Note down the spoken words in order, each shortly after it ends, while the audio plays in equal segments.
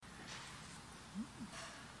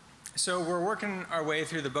So we're working our way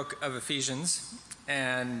through the book of Ephesians,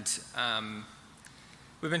 and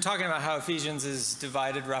we've been talking about how Ephesians is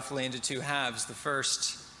divided roughly into two halves. The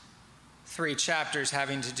first 3 chapters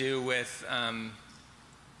having to do with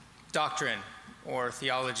doctrine or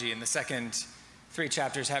theology, and the second 3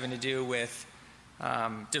 chapters having to do with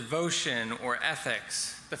devotion or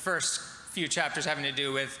ethics. The first few chapters having to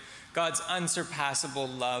do with God's unsurpassable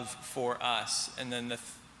love for us, and then the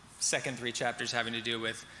second 3 chapters having to do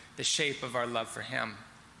with the shape of our love for him.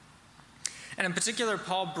 And in particular,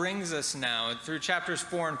 Paul brings us now, through chapters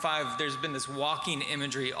 4 and 5, there's been this walking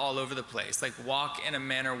imagery all over the place, like walk in a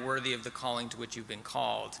manner worthy of the calling to which you've been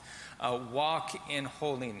called. Walk in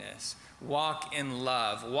holiness. Walk in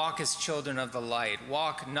love. Walk as children of the light.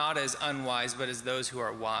 Walk not as unwise, but as those who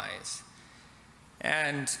are wise.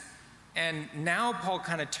 And now Paul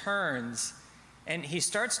kind of turns and he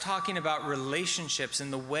starts talking about relationships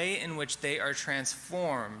and the way in which they are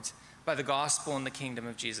transformed by the gospel and the kingdom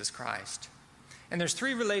of Jesus Christ. And there's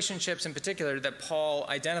 3 relationships in particular that Paul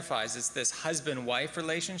identifies. It's this husband-wife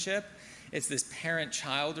relationship, it's this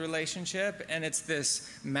parent-child relationship, and it's this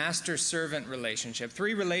master-servant relationship.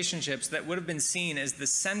 3 relationships that would have been seen as the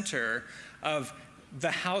center of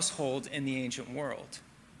the household in the ancient world.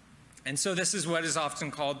 And so this is what is often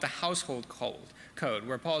called the household code,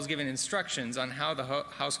 where Paul is giving instructions on how the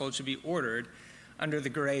household should be ordered under the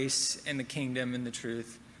grace and the kingdom and the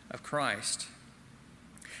truth of Christ.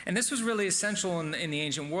 And this was really essential in the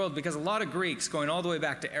ancient world because a lot of Greeks, going all the way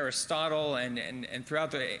back to Aristotle and throughout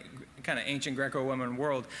the kind of ancient Greco-Roman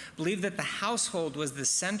world, believed that the household was the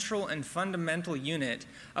central and fundamental unit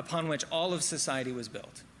upon which all of society was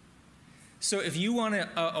built. So if you want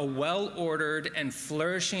a well-ordered and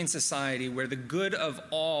flourishing society where the good of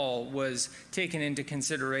all was taken into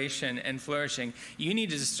consideration and flourishing, you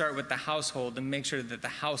needed to start with the household and make sure that the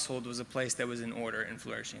household was a place that was in order and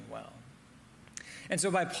flourishing well. And so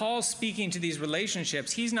by Paul speaking to these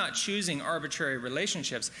relationships, he's not choosing arbitrary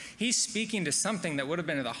relationships. He's speaking to something that would have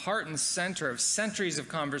been at the heart and center of centuries of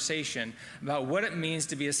conversation about what it means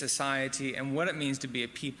to be a society and what it means to be a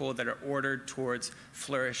people that are ordered towards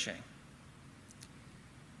flourishing.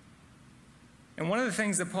 And one of the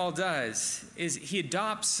things that Paul does is he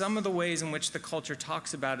adopts some of the ways in which the culture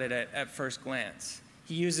talks about it at first glance.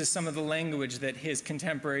 He uses some of the language that his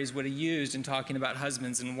contemporaries would have used in talking about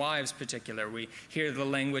husbands and wives in particular. We hear the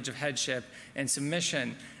language of headship and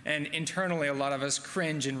submission, and internally a lot of us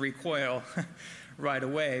cringe and recoil right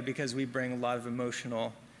away because we bring a lot of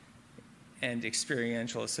emotional and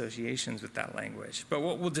experiential associations with that language. But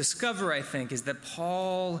what we'll discover, I think, is that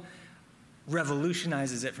Paul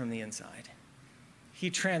revolutionizes it from the inside. He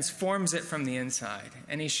transforms it from the inside,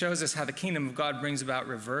 and he shows us how the kingdom of God brings about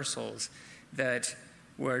reversals that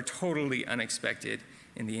were totally unexpected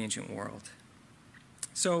in the ancient world.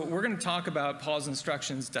 So we're going to talk about Paul's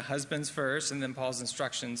instructions to husbands first, and then Paul's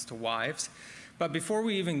instructions to wives. But before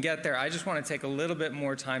we even get there, I just want to take a little bit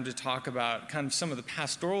more time to talk about kind of some of the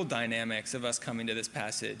pastoral dynamics of us coming to this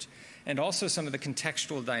passage, and also some of the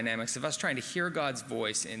contextual dynamics of us trying to hear God's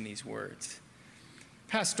voice in these words.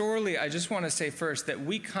 Pastorally, I just want to say first that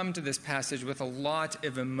we come to this passage with a lot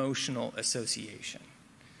of emotional association.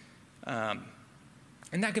 And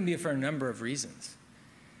that can be for a number of reasons.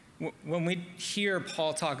 When we hear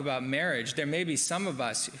Paul talk about marriage, there may be some of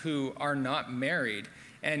us who are not married,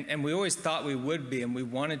 and we always thought we would be, and we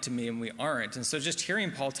wanted to be, and we aren't. And so just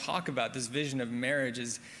hearing Paul talk about this vision of marriage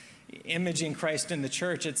as imaging Christ in the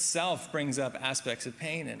church itself brings up aspects of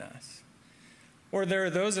pain in us. Or there are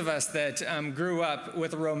those of us that grew up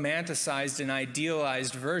with a romanticized and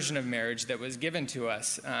idealized version of marriage that was given to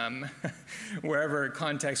us wherever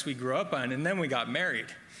context we grew up on, and then we got married.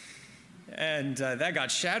 And that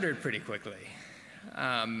got shattered pretty quickly.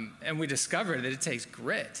 And we discovered that it takes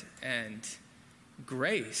grit and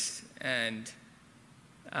grace. And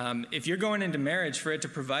if you're going into marriage for it to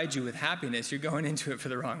provide you with happiness, you're going into it for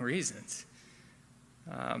the wrong reasons.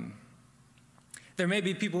 There may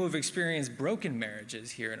be people who have experienced broken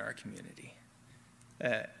marriages here in our community.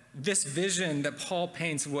 This vision that Paul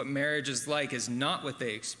paints of what marriage is like is not what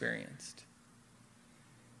they experienced.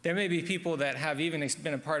 There may be people that have even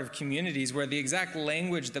been a part of communities where the exact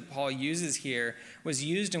language that Paul uses here was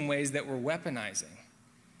used in ways that were weaponizing,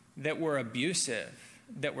 that were abusive,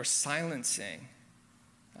 that were silencing,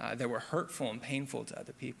 that were hurtful and painful to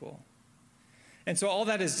other people. And so all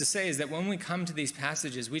that is to say is that when we come to these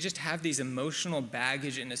passages, we just have these emotional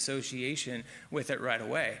baggage and association with it right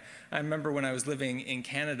away. I remember when I was living in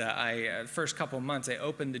Canada, first couple months, I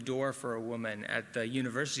opened the door for a woman at the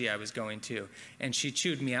university I was going to, and she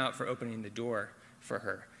chewed me out for opening the door for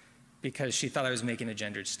her because she thought I was making a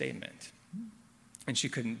gendered statement. and she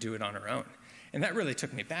couldn't do it on her own. And that really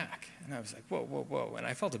took me back. And I was like, whoa, whoa, whoa. And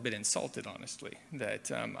I felt a bit insulted, honestly, that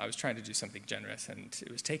I was trying to do something generous and it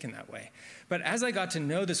was taken that way. But as I got to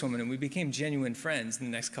know this woman and we became genuine friends in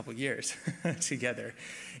the next couple of years together,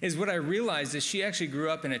 is what I realized is she actually grew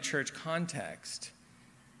up in a church context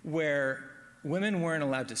where women weren't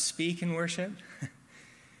allowed to speak in worship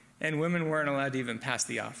and women weren't allowed to even pass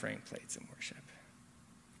the offering plates in worship.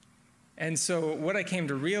 And so what I came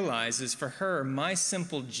to realize is for her, my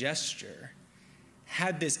simple gesture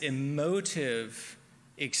had this emotive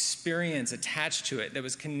experience attached to it that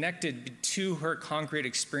was connected to her concrete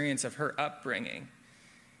experience of her upbringing.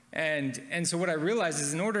 And so what I realized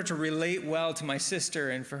is in order to relate well to my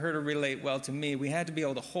sister and for her to relate well to me, we had to be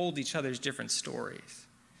able to hold each other's different stories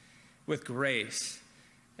with grace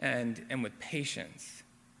and with patience.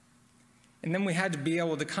 And then we had to be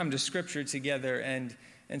able to come to Scripture together and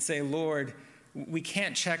say, Lord, we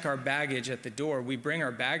can't check our baggage at the door. We bring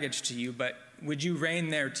our baggage to you, but would you reign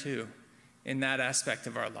there too in that aspect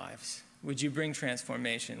of our lives? Would you bring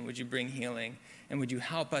transformation? Would you bring healing? And would you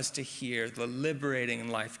help us to hear the liberating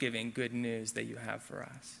and life-giving good news that you have for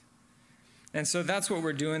us? And so that's what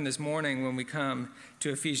we're doing this morning when we come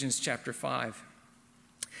to Ephesians chapter 5.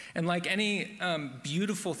 And like any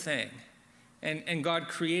beautiful thing, and God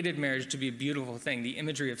created marriage to be a beautiful thing. The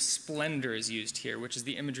imagery of splendor is used here, which is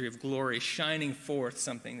the imagery of glory, shining forth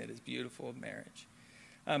something that is beautiful of marriage.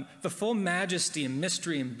 The full majesty and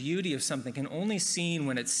mystery and beauty of something can only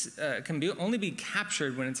only be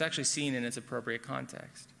captured when it's actually seen in its appropriate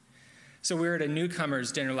context. So we were at a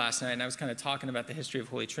newcomers dinner last night, and I was kind of talking about the history of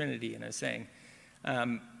Holy Trinity, and I was saying,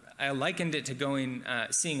 I likened it to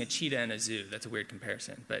seeing a cheetah in a zoo. That's a weird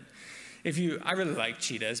comparison, but I really like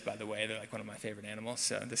cheetahs, by the way. They're like one of my favorite animals,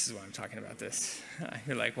 so this is why I'm talking about this.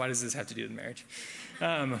 You're like, why does this have to do with marriage?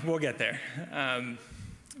 We'll get there.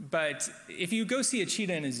 But if you go see a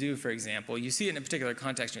cheetah in a zoo, for example, you see it in a particular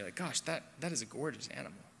context, and you're like, gosh, that is a gorgeous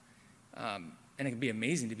animal. And it can be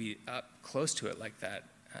amazing to be up close to it like that,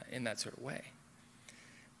 in that sort of way.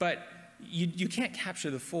 But you can't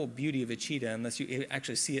capture the full beauty of a cheetah unless you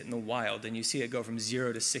actually see it in the wild, and you see it go from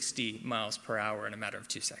 0 to 60 miles per hour in a matter of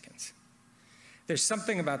 2 seconds. There's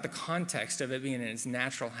something about the context of it being in its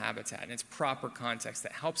natural habitat, in its proper context,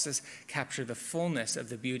 that helps us capture the fullness of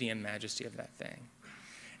the beauty and majesty of that thing.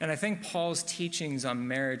 And I think Paul's teachings on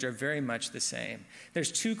marriage are very much the same.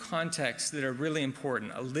 There's two contexts that are really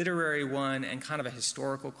important, a literary one and kind of a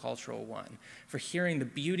historical, cultural one, for hearing the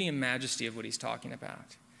beauty and majesty of what he's talking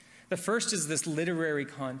about. The first is this literary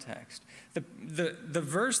context. The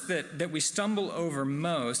verse that we stumble over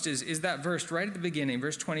most is that verse right at the beginning,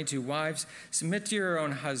 verse 22, wives, submit to your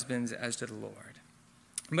own husbands as to the Lord.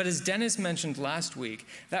 But as Dennis mentioned last week,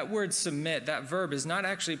 that word submit, that verb, is not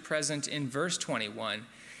actually present in verse 21.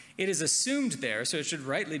 It is assumed there, so it should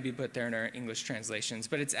rightly be put there in our English translations,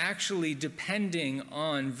 but it's actually depending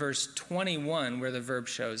on verse 21 where the verb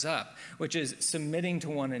shows up, which is submitting to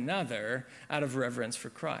one another out of reverence for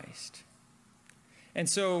Christ. And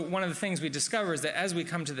so one of the things we discover is that as we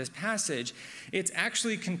come to this passage, it's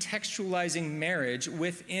actually contextualizing marriage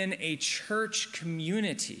within a church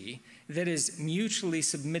community that is mutually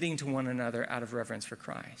submitting to one another out of reverence for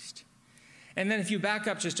Christ. And then if you back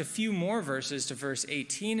up just a few more verses to verse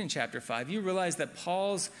 18 in chapter 5, you realize that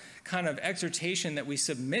Paul's kind of exhortation that we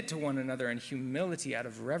submit to one another in humility out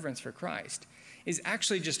of reverence for Christ is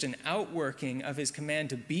actually just an outworking of his command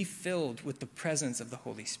to be filled with the presence of the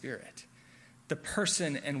Holy Spirit, the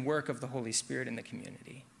person and work of the Holy Spirit in the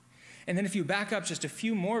community. And then if you back up just a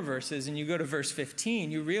few more verses and you go to verse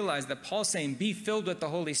 15, you realize that Paul's saying, be filled with the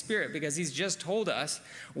Holy Spirit, because he's just told us,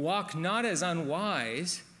 walk not as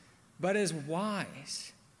unwise, but as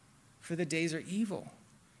wise, for the days are evil.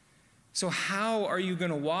 So how are you going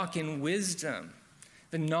to walk in wisdom,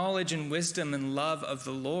 the knowledge and wisdom and love of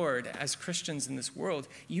the Lord as Christians in this world?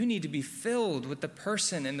 You need to be filled with the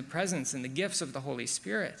person and the presence and the gifts of the Holy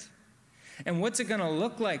Spirit. And what's it going to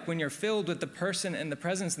look like when you're filled with the person and the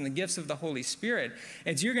presence and the gifts of the Holy Spirit?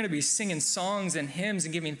 It's you're going to be singing songs and hymns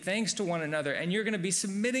and giving thanks to one another, and you're going to be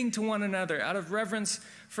submitting to one another out of reverence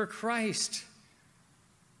for Christ.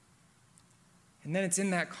 And then it's in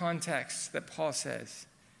that context that Paul says,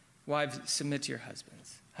 wives, submit to your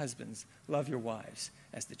husbands. Husbands, love your wives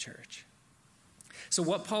as the church. So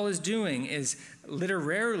what Paul is doing is,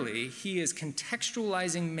 literarily, he is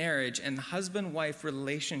contextualizing marriage and the husband-wife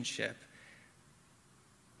relationship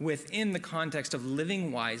within the context of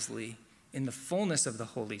living wisely in the fullness of the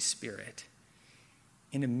Holy Spirit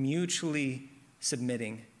in a mutually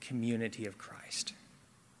submitting community of Christ.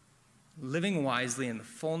 Living wisely in the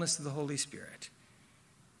fullness of the Holy Spirit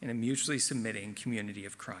in a mutually submitting community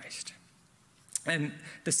of Christ. And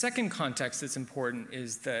the second context that's important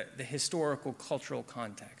is the historical, cultural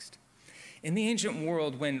context. In the ancient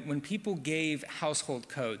world, when people gave household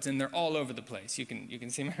codes, and they're all over the place, you can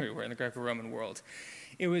see them everywhere in the Greco-Roman world,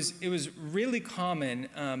 it was really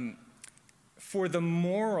common for the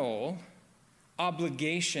moral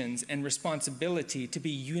obligations and responsibility to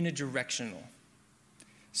be unidirectional.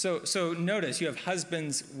 So notice you have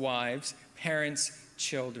husbands, wives, parents,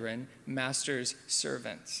 children, masters,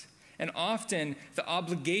 servants. And often the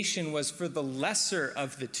obligation was for the lesser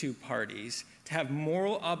of the two parties to have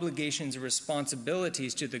moral obligations and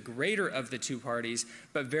responsibilities to the greater of the two parties,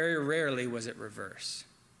 but very rarely was it reverse.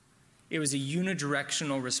 It was a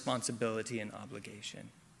unidirectional responsibility and obligation.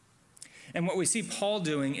 And what we see Paul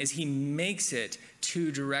doing is he makes it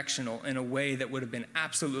two-directional in a way that would have been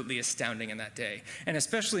absolutely astounding in that day. And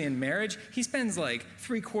especially in marriage, he spends like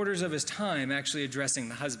 3/4 of his time actually addressing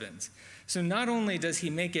the husbands. So not only does he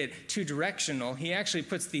make it two-directional, he actually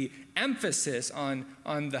puts the emphasis on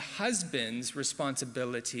the husband's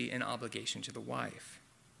responsibility and obligation to the wife.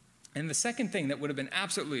 And the second thing that would have been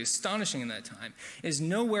absolutely astonishing in that time is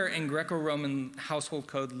nowhere in Greco-Roman household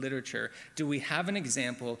code literature do we have an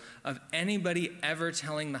example of anybody ever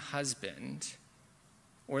telling the husband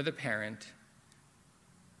or the parent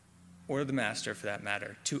or the master, for that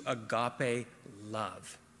matter, to agape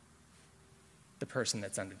love the person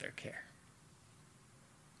that's under their care.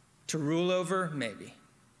 To rule over, maybe.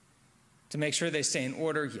 To make sure they stay in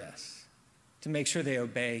order, yes. To make sure they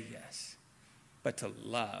obey, yes. But to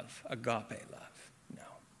love, agape love, no.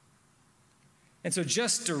 And so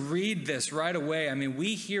just to read this right away, I mean,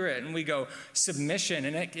 we hear it and we go, submission,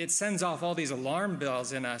 and it sends off all these alarm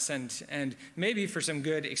bells in us, and maybe for some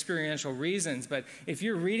good experiential reasons, but if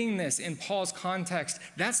you're reading this in Paul's context,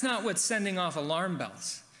 that's not what's sending off alarm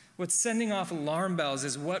bells. What's sending off alarm bells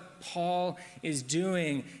is what Paul is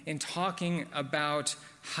doing in talking about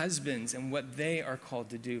husbands and what they are called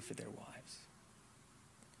to do for their wives.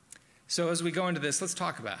 So as we go into this, let's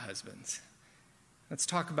talk about husbands. Let's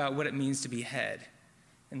talk about what it means to be head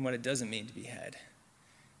and what it doesn't mean to be head.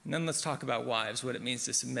 And then let's talk about wives, what it means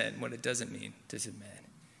to submit and what it doesn't mean to submit.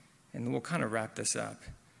 And then we'll kind of wrap this up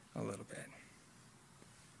a little bit.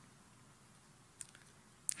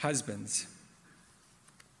 Husbands.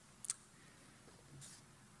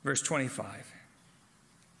 Verse 25.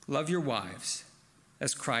 Love your wives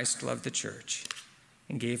as Christ loved the church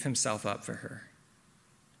and gave himself up for her,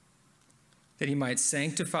 that he might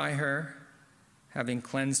sanctify her, having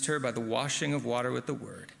cleansed her by the washing of water with the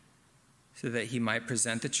word, so that he might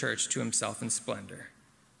present the church to himself in splendor,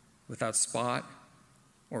 without spot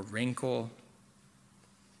or wrinkle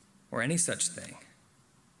or any such thing,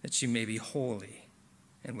 that she may be holy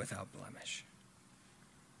and without blemish.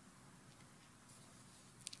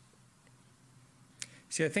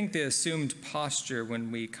 See, I think the assumed posture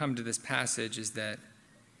when we come to this passage is that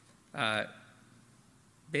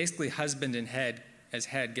basically husband and head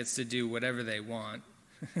gets to do whatever they want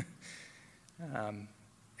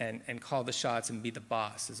and call the shots and be the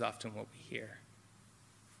boss is often what we hear.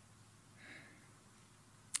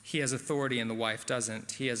 He has authority and the wife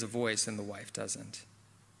doesn't. He has a voice and the wife doesn't.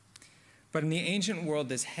 But in the ancient world,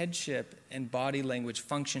 this headship and body language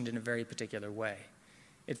functioned in a very particular way.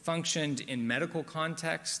 It functioned in medical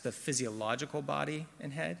contexts, the physiological body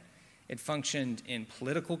and head. It functioned in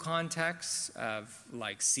political contexts of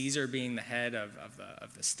like Caesar being the head of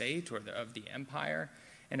the state or of the empire.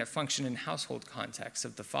 And it functioned in household contexts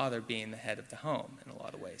of the father being the head of the home in a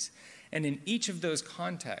lot of ways. And in each of those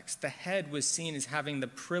contexts, the head was seen as having the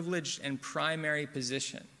privileged and primary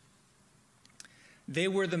position. They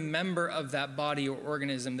were the member of that body or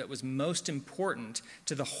organism that was most important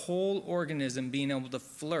to the whole organism being able to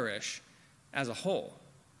flourish as a whole.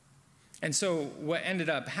 And so what ended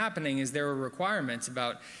up happening is there were requirements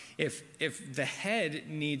about if the head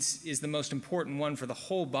is the most important one for the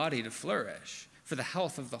whole body to flourish, for the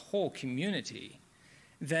health of the whole community,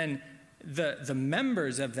 then the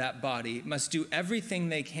members of that body must do everything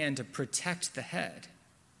they can to protect the head,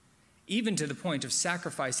 even to the point of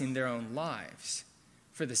sacrificing their own lives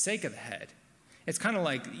for the sake of the head. It's kind of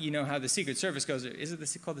like, you know, how the Secret Service goes, is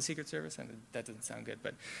it called the Secret Service? That doesn't sound good,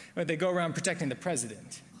 but they go around protecting the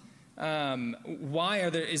president.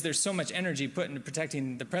 Is there so much energy put into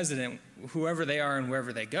protecting the president, whoever they are and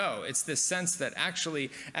wherever they go? It's this sense that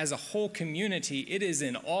actually, as a whole community, it is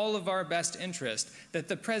in all of our best interest that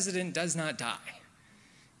the president does not die,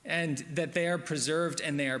 and that they are preserved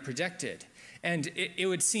and they are protected. And it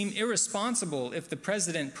would seem irresponsible if the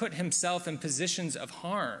president put himself in positions of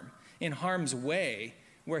harm, in harm's way,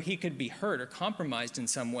 where he could be hurt or compromised in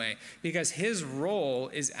some way, because his role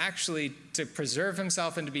is actually to preserve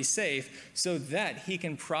himself and to be safe so that he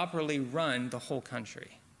can properly run the whole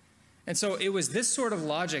country. And so it was this sort of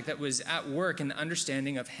logic that was at work in the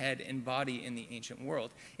understanding of head and body in the ancient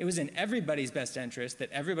world. It was in everybody's best interest that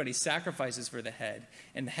everybody sacrifices for the head,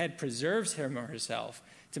 and the head preserves him or herself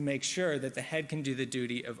to make sure that the head can do the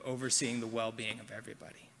duty of overseeing the well-being of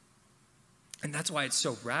everybody. And that's why it's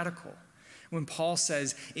so radical when Paul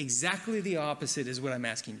says exactly the opposite is what I'm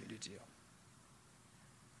asking you to do.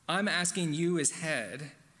 I'm asking you as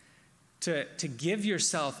head to give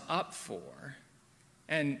yourself up for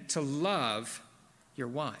and to love your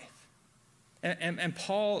wife. And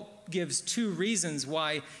Paul gives two reasons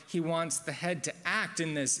why he wants the head to act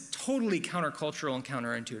in this totally countercultural and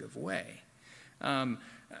counterintuitive way.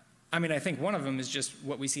 I think one of them is just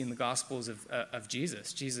what we see in the Gospels of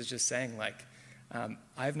Jesus. Jesus just saying,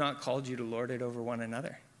 I have not called you to lord it over one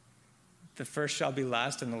another. The first shall be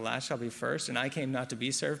last and the last shall be first, and I came not to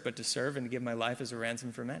be served, but to serve and to give my life as a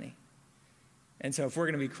ransom for many. And so if we're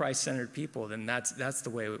going to be Christ-centered people, then that's the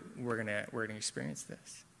way we're going to experience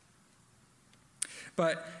this.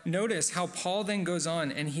 But notice how Paul then goes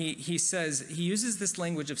on and he says, he uses this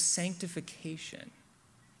language of sanctification.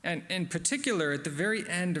 And in particular, at the very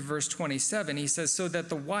end of verse 27, he says, so that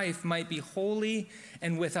the wife might be holy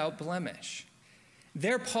and without blemish.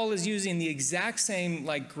 There, Paul is using the exact same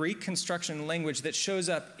Greek construction language that shows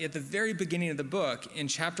up at the very beginning of the book in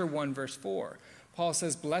chapter 1, verse 4. Paul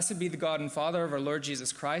says, blessed be the God and Father of our Lord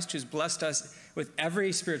Jesus Christ, who's blessed us with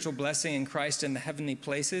every spiritual blessing in Christ in the heavenly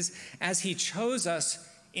places, as he chose us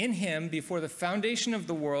in him before the foundation of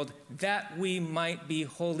the world, that we might be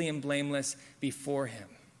holy and blameless before him.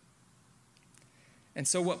 And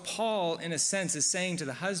so what Paul, in a sense, is saying to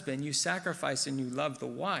the husband, you sacrifice and you love the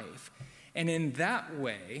wife. And in that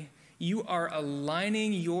way, you are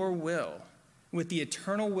aligning your will with the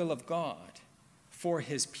eternal will of God for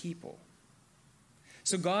his people.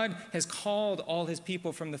 So God has called all his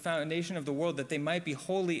people from the foundation of the world that they might be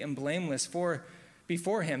holy and blameless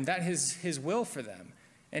before him. That is his will for them.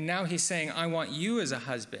 And now he's saying, I want you as a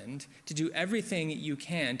husband to do everything you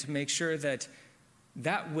can to make sure that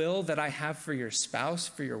that will that I have for your spouse,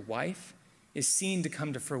 for your wife, is seen to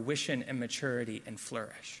come to fruition and maturity and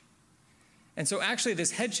flourish. And so actually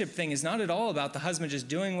this headship thing is not at all about the husband just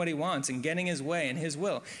doing what he wants and getting his way and his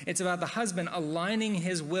will. It's about the husband aligning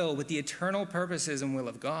his will with the eternal purposes and will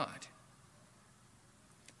of God.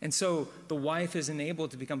 And so the wife is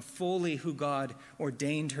enabled to become fully who God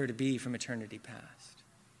ordained her to be from eternity past.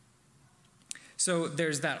 So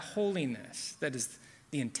there's that holiness that is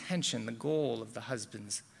the intention, the goal of the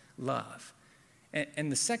husband's love.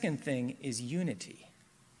 And the second thing is unity.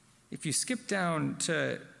 If you skip down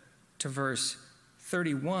to verse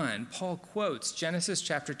 31, Paul quotes Genesis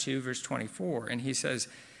chapter 2, verse 24, and he says,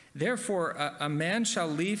 therefore a man shall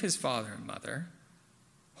leave his father and mother,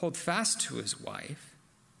 hold fast to his wife,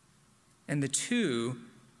 and the two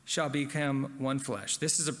shall become one flesh.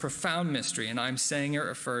 This is a profound mystery, and I'm saying it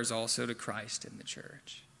refers also to Christ and the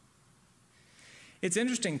church. It's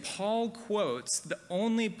interesting, Paul quotes the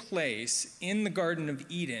only place in the Garden of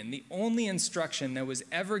Eden, the only instruction that was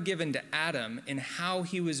ever given to Adam in how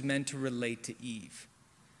he was meant to relate to Eve.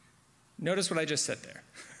 Notice what I just said there.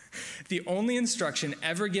 The only instruction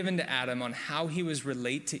ever given to Adam on how he was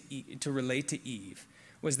relate to Eve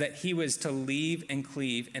was that he was to leave and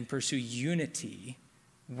cleave and pursue unity,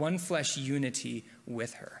 one flesh unity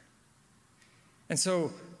with her. And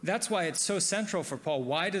so that's why it's so central for Paul.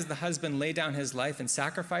 Why does the husband lay down his life and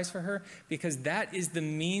sacrifice for her? Because that is the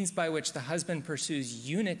means by which the husband pursues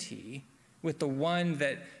unity with the one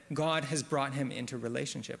that God has brought him into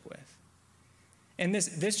relationship with. And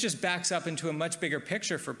this just backs up into a much bigger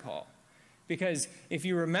picture for Paul. Because if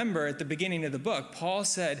you remember at the beginning of the book, Paul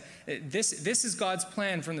said, this is God's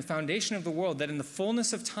plan from the foundation of the world, that in the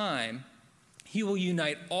fullness of time, he will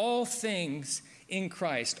unite all things in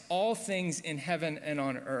Christ, all things in heaven and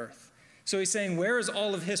on earth. So he's saying, where is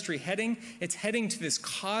all of history heading? It's heading to this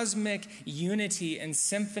cosmic unity and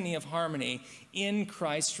symphony of harmony in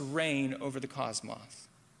Christ's reign over the cosmos.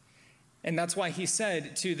 And that's why he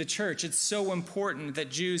said to the church, it's so important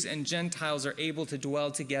that Jews and Gentiles are able to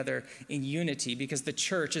dwell together in unity, because the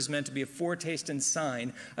church is meant to be a foretaste and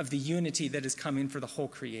sign of the unity that is coming for the whole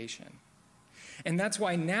creation. And that's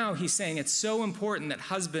why now he's saying it's so important that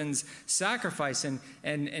husbands sacrifice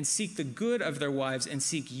and seek the good of their wives and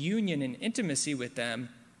seek union and intimacy with them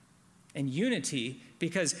and unity,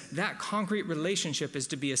 because that concrete relationship is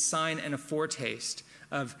to be a sign and a foretaste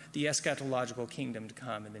of the eschatological kingdom to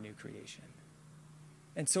come in the new creation.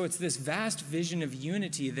 And so it's this vast vision of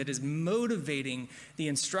unity that is motivating the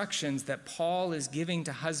instructions that Paul is giving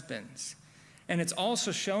to husbands. And it's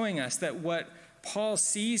also showing us that what Paul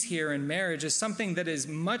sees here in marriage is something that is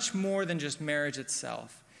much more than just marriage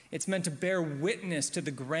itself. It's meant to bear witness to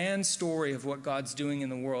the grand story of what God's doing in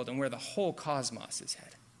the world and where the whole cosmos is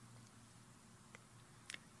headed.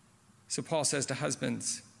 So Paul says to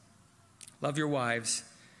husbands, love your wives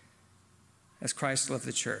as Christ loved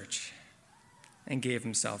the church and gave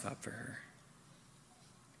himself up for her.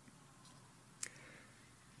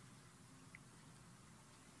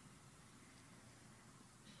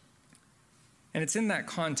 And it's in that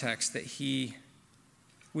context that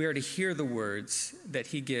we are to hear the words that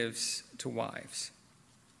he gives to wives,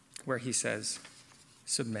 where he says,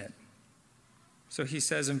 submit. So he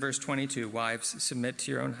says in verse 22, wives, submit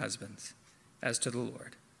to your own husbands as to the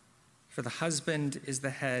Lord. For the husband is the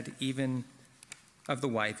head even of the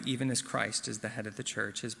wife, even as Christ is the head of the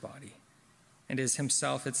church, his body, and is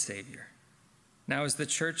himself its Savior. Now as the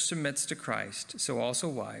church submits to Christ, so also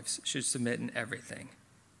wives should submit in everything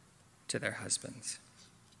to their husbands.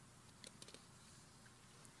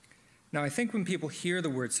 Now I think when people hear the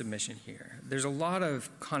word submission here, there's a lot of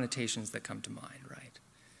connotations that come to mind, right?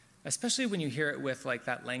 Especially when you hear it with like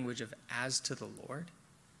that language of as to the Lord.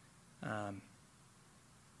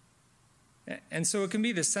 And so it can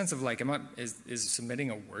be this sense of like, is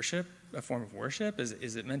submitting a form of worship?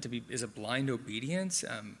 Is it meant to be, is it blind obedience?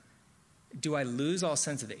 Do I lose all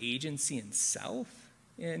sense of agency and self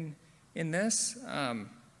in this?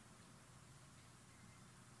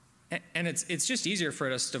 And it's just easier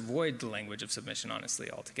for us to avoid the language of submission,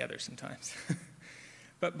 honestly, altogether sometimes.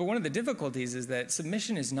 But one of the difficulties is that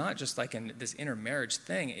submission is not just like this intermarriage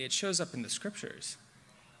thing. It shows up in the scriptures.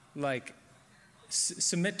 Like,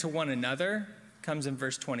 submit to one another comes in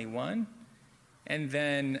verse 21. And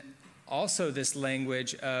then also this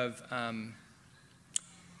language of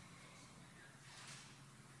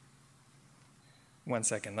one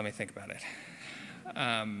second, let me think about it.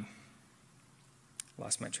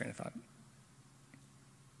 Lost my train of thought.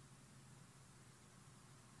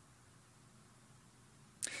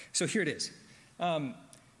 So here it is.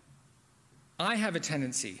 I have a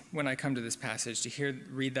tendency when I come to this passage to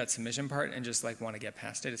read that submission part and just like want to get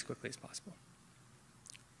past it as quickly as possible.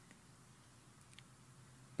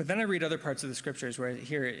 But then I read other parts of the scriptures where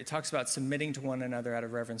here it talks about submitting to one another out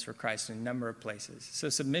of reverence for Christ in a number of places. So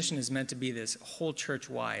submission is meant to be this whole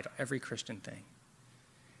church-wide, every Christian thing.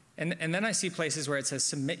 And then I see places where it says,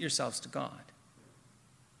 submit yourselves to God.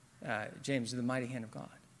 James, the mighty hand of God.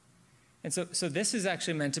 And so this is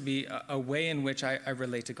actually meant to be a way in which I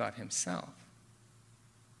relate to God himself.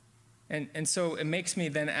 And so it makes me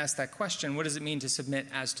then ask that question, what does it mean to submit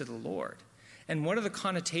as to the Lord? And what are the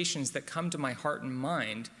connotations that come to my heart and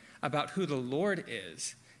mind about who the Lord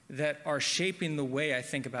is that are shaping the way I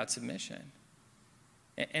think about submission?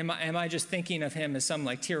 Am I just thinking of him as some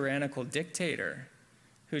like tyrannical dictator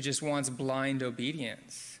who just wants blind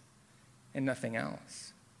obedience and nothing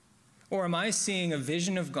else? Or am I seeing a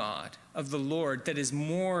vision of God, of the Lord, that is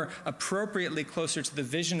more appropriately closer to the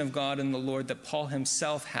vision of God and the Lord that Paul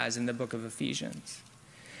himself has in the book of Ephesians?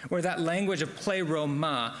 Where that language of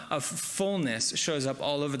pleroma, of fullness, shows up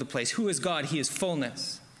all over the place. Who is God? He is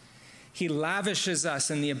fullness. He lavishes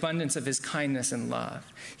us in the abundance of his kindness and love.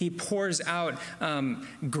 He pours out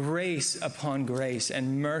grace upon grace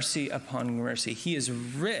and mercy upon mercy. He is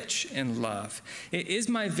rich in love. It is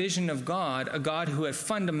my vision of God, a God who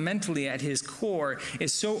fundamentally at his core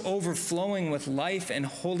is so overflowing with life and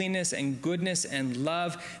holiness and goodness and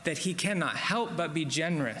love that he cannot help but be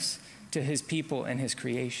generous to his people and his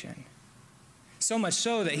creation. So much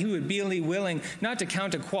so that he would be willing not to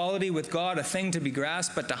count equality with God a thing to be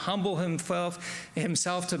grasped, but to humble himself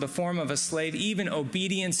to the form of a slave, even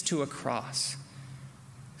obedience to a cross,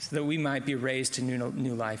 so that we might be raised to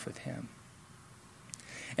new life with him.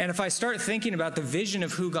 And if I start thinking about the vision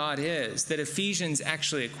of who God is, that Ephesians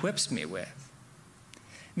actually equips me with,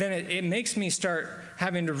 then it makes me start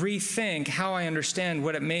having to rethink how I understand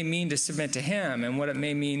what it may mean to submit to him and what it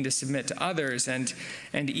may mean to submit to others and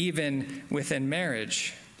even within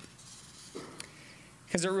marriage.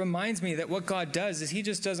 Because it reminds me that what God does is he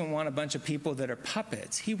just doesn't want a bunch of people that are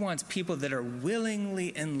puppets. He wants people that are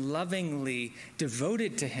willingly and lovingly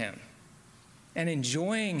devoted to him and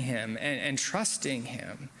enjoying him and trusting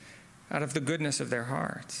him out of the goodness of their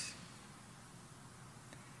hearts.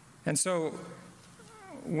 And so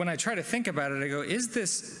when I try to think about it, I go, is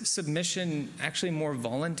this submission actually more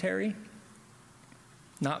voluntary?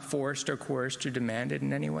 Not forced or coerced or demanded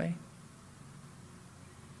in any way?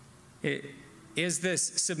 Is this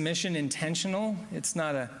submission intentional? It's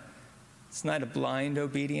not It's not a blind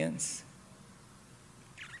obedience.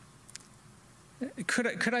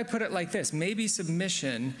 Could I put it like this? Maybe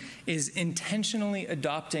submission is intentionally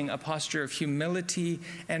adopting a posture of humility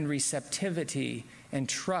and receptivity and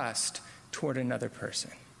trust toward another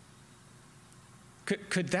person.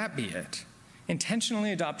 Could that be it?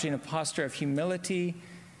 Intentionally adopting a posture of humility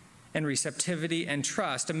and receptivity and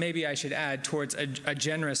trust, and maybe I should add, towards a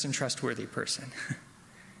generous and trustworthy person.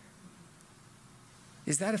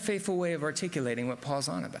 Is that a faithful way of articulating what Paul's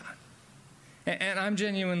on about? And I'm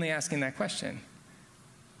genuinely asking that question.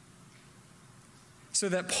 So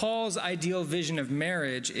that Paul's ideal vision of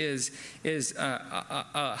marriage is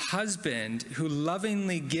a husband who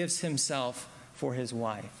lovingly gives himself for his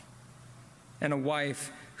wife, and a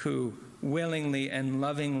wife who willingly and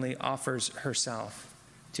lovingly offers herself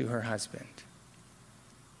to her husband.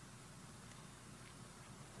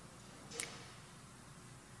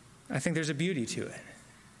 I think there's a beauty to it.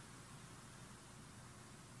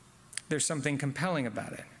 There's something compelling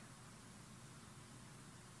about it.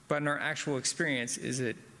 But in our actual experience, is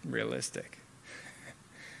it realistic?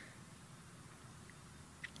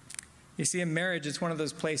 You see, in marriage, it's one of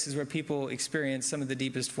those places where people experience some of the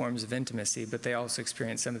deepest forms of intimacy, but they also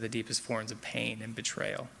experience some of the deepest forms of pain and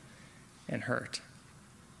betrayal and hurt.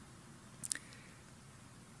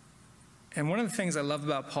 And one of the things I love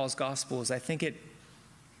about Paul's gospel is I think it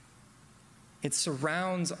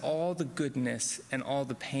surrounds all the goodness and all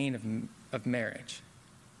the pain of marriage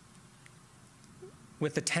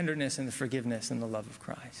with the tenderness and the forgiveness and the love of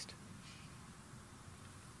Christ.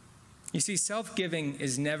 You see, self-giving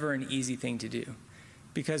is never an easy thing to do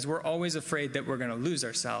because we're always afraid that we're going to lose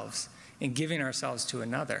ourselves in giving ourselves to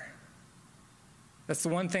another. That's the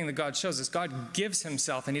one thing that God shows us. God gives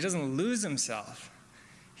himself, and he doesn't lose himself.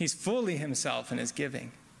 He's fully himself in his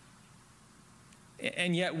giving.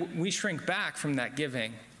 And yet we shrink back from that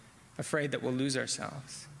giving, afraid that we'll lose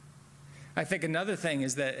ourselves. I think another thing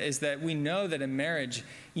is that we know that in marriage,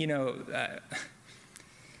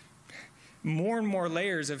 more and more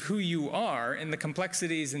layers of who you are and the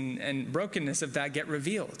complexities and brokenness of that get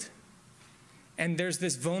revealed. And there's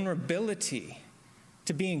this vulnerability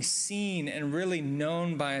to being seen and really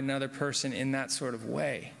known by another person in that sort of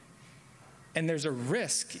way. And there's a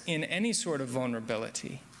risk in any sort of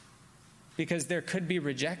vulnerability because there could be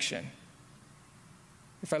rejection.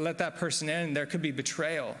 If I let that person in, there could be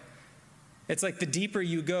betrayal. It's like the deeper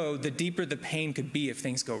you go, the deeper the pain could be if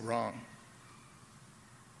things go wrong.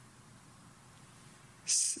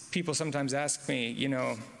 People sometimes ask me,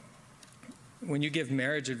 when you give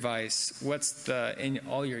marriage advice, what's in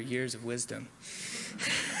all your years of wisdom?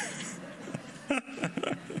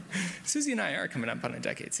 Susie and I are coming up on a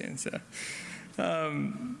decade soon. So,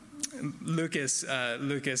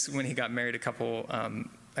 Lucas, when he got married a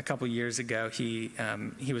couple years ago, he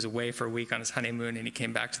was away for a week on his honeymoon, and he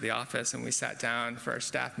came back to the office, and we sat down for our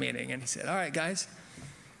staff meeting, and he said, "All right, guys,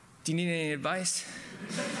 do you need any advice?"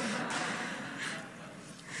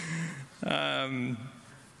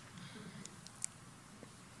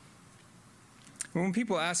 When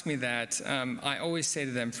people ask me that, I always say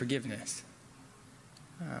to them, forgiveness.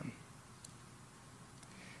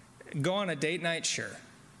 Go on a date night? Sure.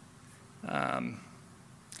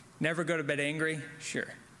 Never go to bed angry?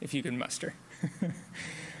 Sure, if you can muster.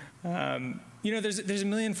 There's a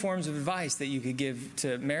million forms of advice that you could give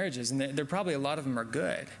to marriages, and there probably a lot of them are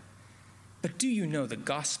good. But do you know the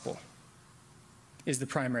gospel is the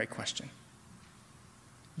primary question?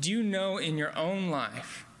 Do you know in your own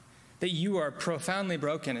life that you are profoundly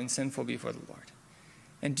broken and sinful before the Lord?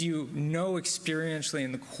 And do you know experientially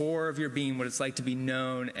in the core of your being what it's like to be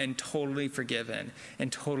known and totally forgiven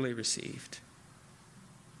and totally received?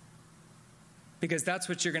 Because that's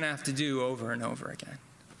what you're going to have to do over and over again.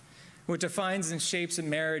 What defines and shapes a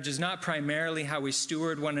marriage is not primarily how we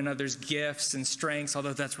steward one another's gifts and strengths,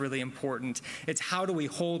 although that's really important. It's how do we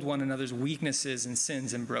hold one another's weaknesses and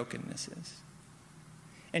sins and brokennesses?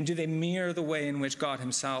 And do they mirror the way in which God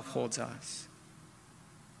himself holds us?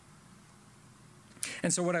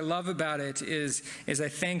 And so what I love about it is I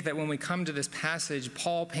think that when we come to this passage,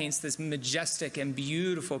 Paul paints this majestic and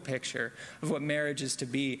beautiful picture of what marriage is to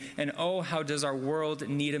be. And oh, how does our world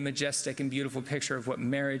need a majestic and beautiful picture of what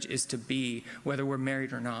marriage is to be, whether we're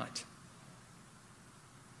married or not.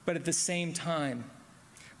 But at the same time,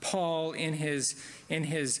 Paul, in his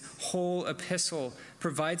whole epistle,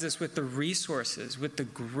 provides us with the resources, with the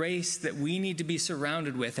grace that we need to be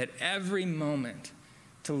surrounded with at every moment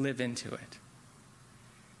to live into it.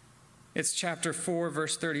 It's chapter 4,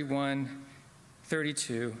 verse 31,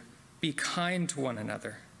 32. Be kind to one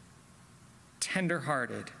another,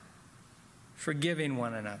 tender-hearted, forgiving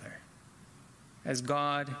one another, as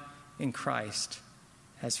God in Christ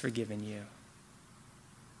has forgiven you.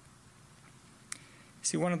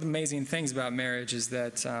 See, one of the amazing things about marriage is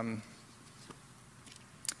that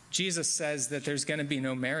Jesus says that there's going to be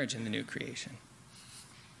no marriage in the new creation.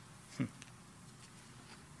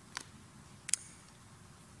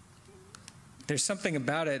 There's something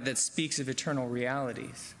about it that speaks of eternal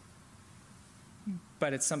realities,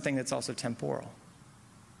 but it's something that's also temporal.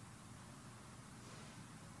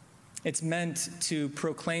 It's meant to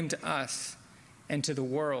proclaim to us and to the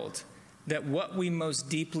world that what we most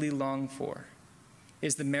deeply long for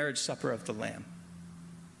is the marriage supper of the Lamb,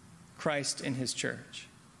 Christ and his church.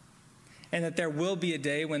 And that there will be a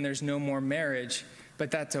day when there's no more marriage, but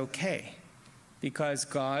that's okay, because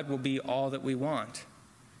God will be all that we want,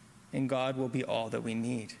 and God will be all that we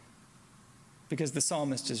need. Because the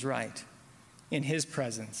psalmist is right. In his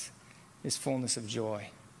presence is fullness of joy,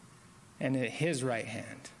 and at his right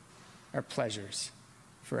hand are pleasures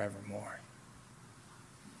forevermore.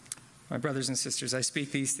 My brothers and sisters, I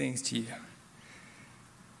speak these things to you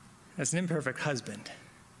as an imperfect husband,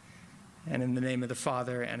 and in the name of the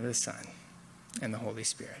Father, and of the Son, and the Holy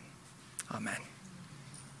Spirit. Amen.